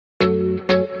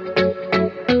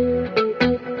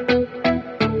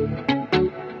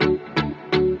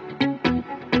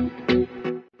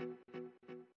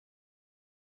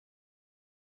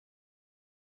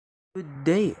Good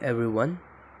day everyone.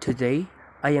 Today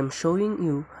I am showing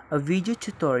you a video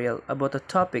tutorial about a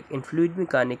topic in fluid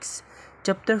mechanics,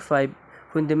 chapter 5,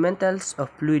 Fundamentals of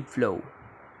Fluid Flow.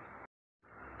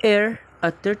 Air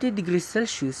at 30 degrees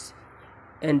Celsius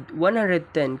and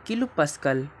 110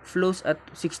 kilopascal flows at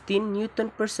 16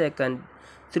 Newton per second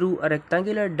through a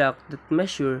rectangular duct that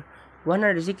measures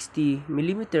 160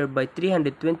 mm by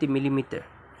 320 mm.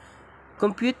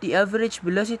 Compute the average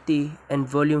velocity and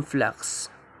volume flux.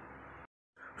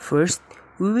 First,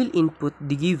 we will input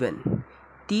the given.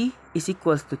 T is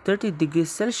equals to 30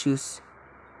 degrees Celsius,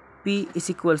 P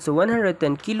is equals to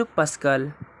 110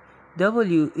 kilopascal,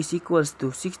 W is equals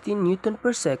to 16 Newton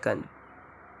per second.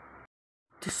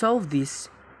 To solve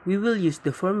this, we will use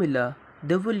the formula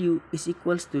W is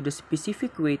equals to the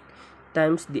specific weight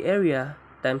times the area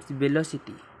times the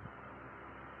velocity.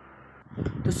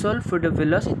 To solve for the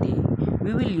velocity,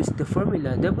 we will use the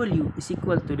formula W is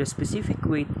equal to the specific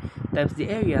weight times the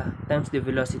area times the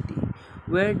velocity,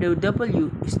 where the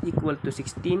W is equal to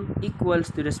 16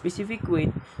 equals to the specific weight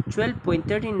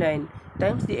 12.39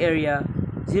 times the area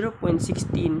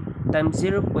 0.16 times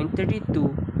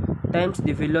 0.32 times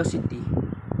the velocity.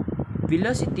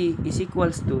 Velocity is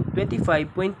equals to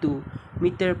 25.2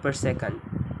 meter per second.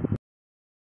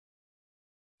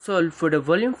 Solve for the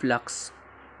volume flux.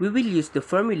 We will use the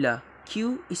formula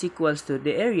Q is equals to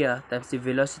the area times the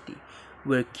velocity,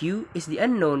 where Q is the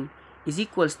unknown is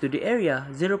equals to the area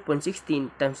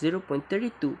 0.16 times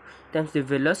 0.32 times the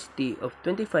velocity of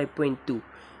 25.2.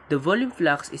 The volume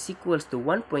flux is equals to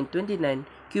 1.29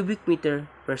 cubic meter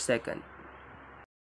per second.